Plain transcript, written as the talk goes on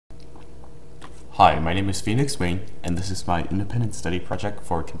Hi, my name is Phoenix Wayne, and this is my independent study project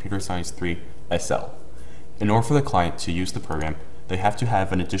for Computer Science 3 SL. In order for the client to use the program, they have to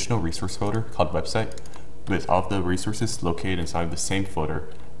have an additional resource folder called Website with all of the resources located inside the same folder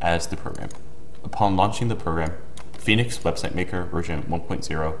as the program. Upon launching the program, Phoenix Website Maker version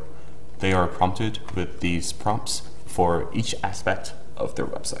 1.0, they are prompted with these prompts for each aspect of their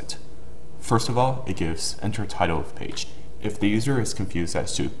website. First of all, it gives enter title of page. If the user is confused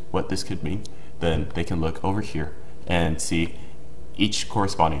as to what this could mean, then they can look over here and see each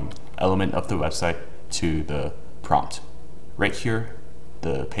corresponding element of the website to the prompt. Right here,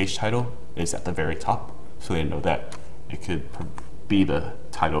 the page title is at the very top, so they know that it could be the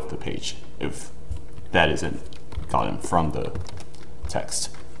title of the page if that isn't gotten from the text.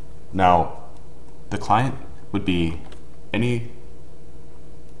 Now, the client would be anybody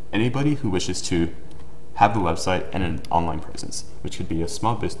who wishes to have a website and an online presence, which could be a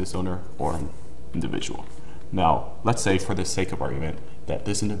small business owner or an individual. Now, let's say for the sake of argument that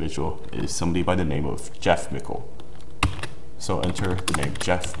this individual is somebody by the name of Jeff Mickel. So enter the name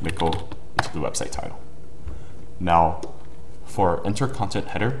Jeff Mickel into the website title. Now, for enter content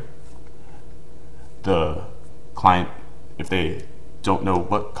header, the client, if they don't know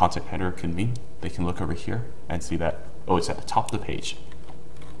what content header can mean, they can look over here and see that, oh, it's at the top of the page.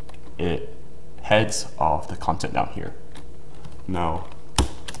 It heads off the content down here. Now,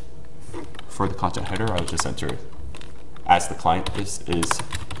 for the content header, I would just enter as the client, this is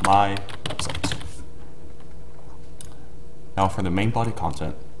my website. Now for the main body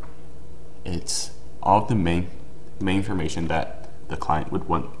content, it's all of the main information that the client would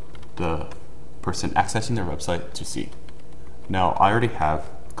want the person accessing their website to see. Now I already have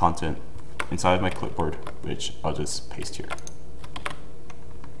content inside of my clipboard, which I'll just paste here.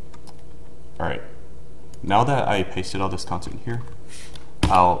 Alright, now that I pasted all this content here,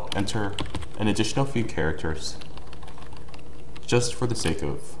 I'll enter an additional few characters just for the sake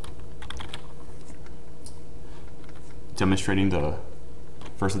of demonstrating the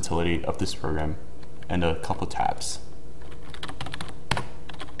versatility of this program and a couple tabs.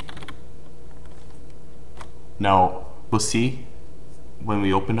 Now, we'll see when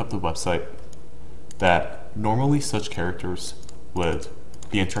we open up the website that normally such characters would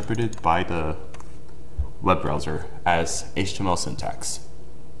be interpreted by the web browser as HTML syntax,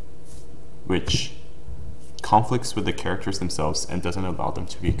 which conflicts with the characters themselves and doesn't allow them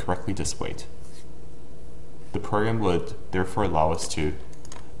to be correctly displayed. The program would therefore allow us to,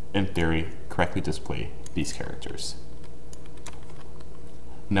 in theory, correctly display these characters.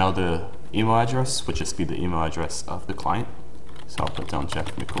 Now the email address would just be the email address of the client. So I'll put down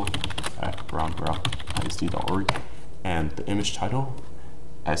Jeff Mickel at brownbrow.isd.org. And the image title,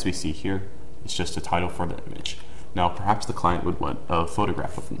 as we see here, is just a title for the image. Now perhaps the client would want a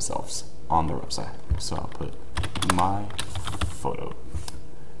photograph of themselves on their website. So I'll put my photo.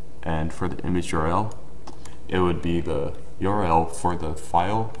 And for the image URL, it would be the URL for the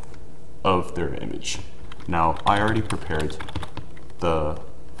file of their image. Now I already prepared the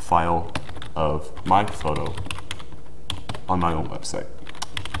file of my photo on my own website.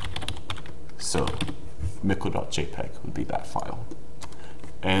 So mickel.jpg would be that file.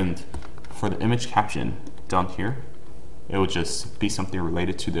 And for the image caption down here, it would just be something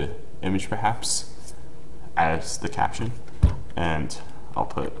related to the image perhaps as the caption. And I'll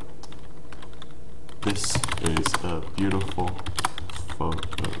put, this is a beautiful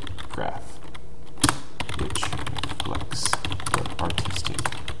photograph which reflects the artistic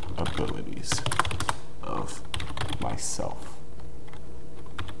abilities of myself.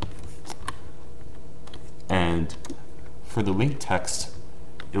 And for the link text,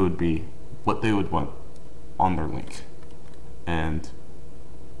 it would be what they would want on their link. And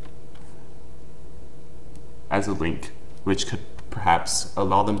as a link, which could perhaps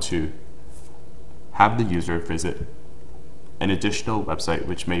allow them to have the user visit an additional website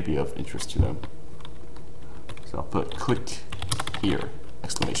which may be of interest to them. So I'll put click here,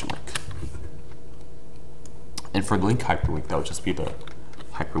 exclamation mark. And for the link hyperlink, that would just be the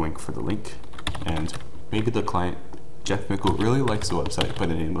hyperlink for the link. And maybe the client, Jeff Mickel, really likes the website by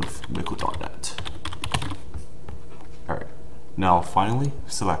the name of mickel.net. Alright, now finally,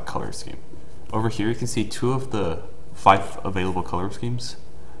 select color scheme. Over here you can see 2 of the 5 available color schemes.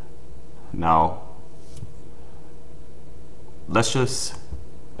 Now, let's just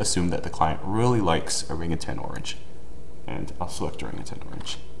assume that the client really likes orangutan orange, and I'll select orangutan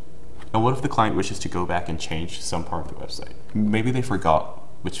orange. Now what if the client wishes to go back and change some part of the website? Maybe they forgot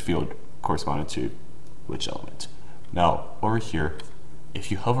which field corresponded to which element. Now over here,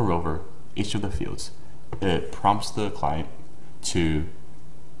 if you hover over each of the fields, it prompts the client to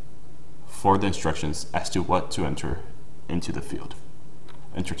for the instructions as to what to enter into the field.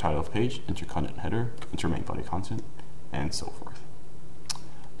 Enter title of page, enter content header, enter main body content, and so forth.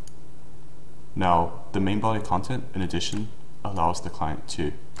 Now, the main body content, in addition, allows the client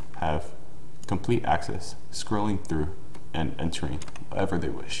to have complete access, scrolling through and entering whatever they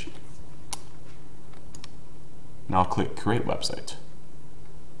wish. Now click Create Website.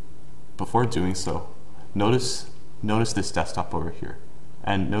 Before doing so, notice this desktop over here,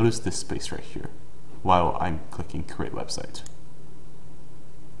 and notice this space right here while I'm clicking Create Website.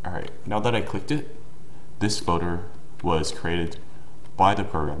 Alright, now that I clicked it, this folder was created by the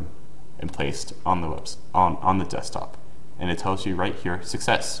program and placed on the desktop. And it tells you right here,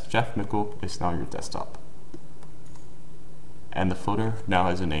 success, Jeff Mickel is now your desktop. And the folder now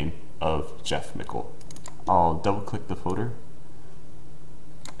has a name of Jeff Mickel. I'll double click the folder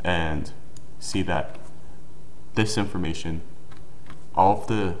and see that this information, all of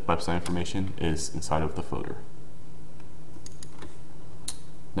the website information is inside of the folder.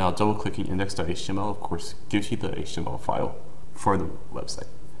 Now double clicking index.html of course gives you the HTML file for the website.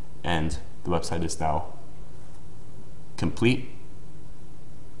 And the website is now complete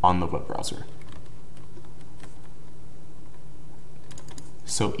on the web browser.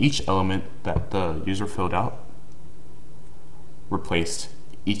 So each element that the user filled out replaced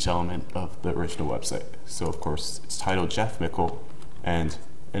each element of the original website. So of course it's titled Jeff Mickel, and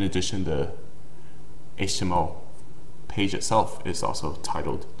in addition the HTML page itself is also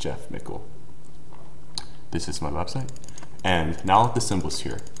titled Jeff Mickel. This is my website, and now the symbols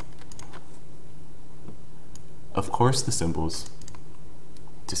here. Of course the symbols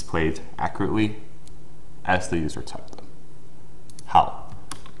displayed accurately as the user typed them. How?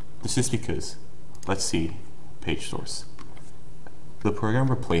 This is because, let's see page source. The program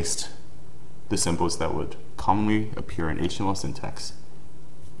replaced the symbols that would commonly appear in HTML syntax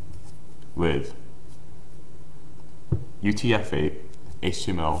with UTF-8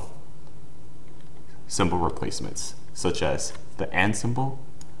 HTML symbol replacements, such as the and symbol,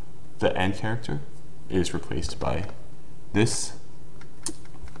 the and character is replaced by this,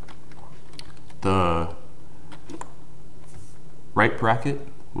 the right bracket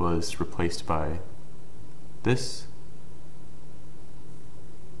was replaced by this,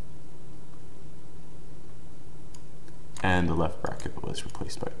 and the left bracket was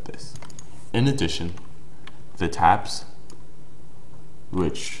replaced by this. In addition, the tabs,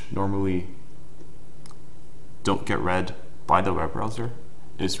 which normally don't get read by the web browser,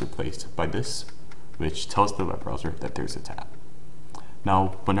 is replaced by this, which tells the web browser that there's a tab.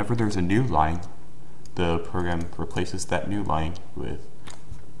 Now, whenever there's a new line, the program replaces that new line with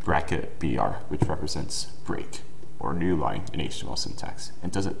bracket BR, which represents break, or new line in HTML syntax,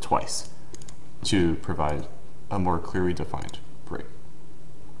 and does it twice to provide a more clearly defined break.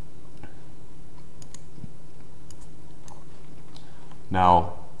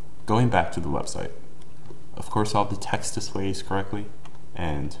 Now, going back to the website, of course all the text displays correctly,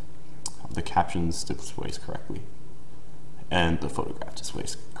 and the captions displays correctly, and the photograph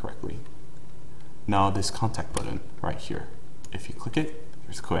displays correctly. Now this contact button right here, if you click it,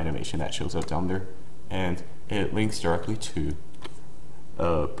 there's a code animation that shows up down there, and it links directly to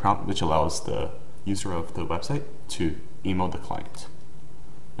a prompt which allows the user of the website to email the client.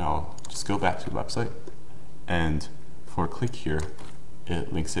 Now just go back to the website, and for click here,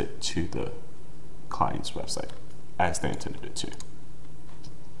 it links it to the client's website as they intended it to.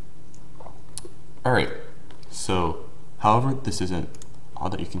 Alright, so however, this isn't all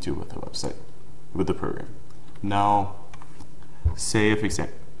that you can do with the website, with the program. Now, say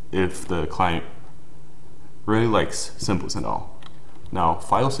if the client really likes symbols and all. Now,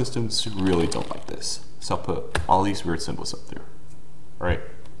 file systems really don't like this, so I'll put all these weird symbols up there, right?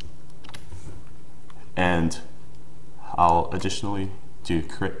 And I'll additionally do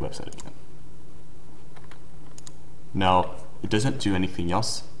create website again. Now, it doesn't do anything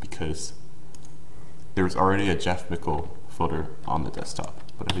else because there's already a Jeff Mickel folder on the desktop.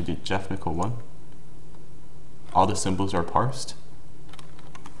 But if I do Jeff Mickel 1, all the symbols are parsed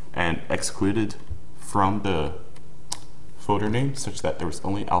and excluded from the folder name such that there was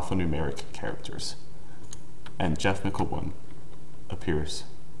only alphanumeric characters. And Jeff Mickel 1 appears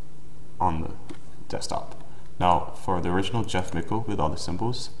on the desktop. Now, for the original Jeff Mickel with all the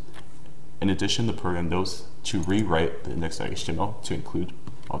symbols, in addition, the program knows to rewrite the index.html to include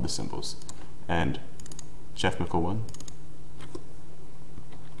all the symbols. And Jeff Mickel 1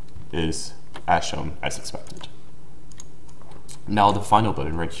 is as shown as expected. Now the final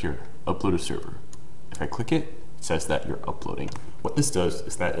button right here, upload a server. If I click it, it says that you're uploading. What this does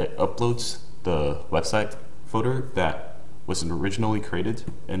is that it uploads the website folder that was originally created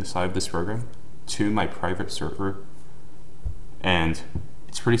inside of this program to my private server, and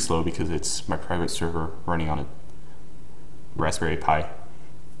it's pretty slow because it's my private server running on a Raspberry Pi.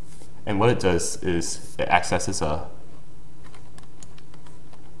 And what it does is it accesses a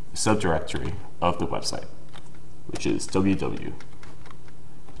subdirectory of the website, which is www,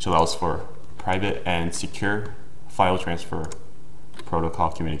 which allows for private and secure file transfer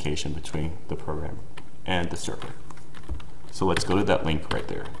protocol communication between the program and the server. So let's go to that link right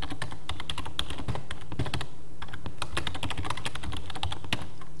there.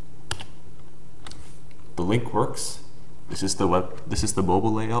 The link works. This is the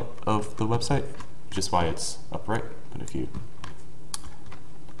mobile layout of the website, which is why it's upright. But if you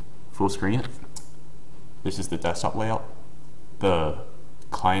full screen it, this is the desktop layout. The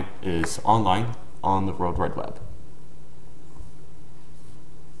client is online on the World Wide Web.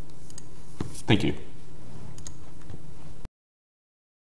 Thank you.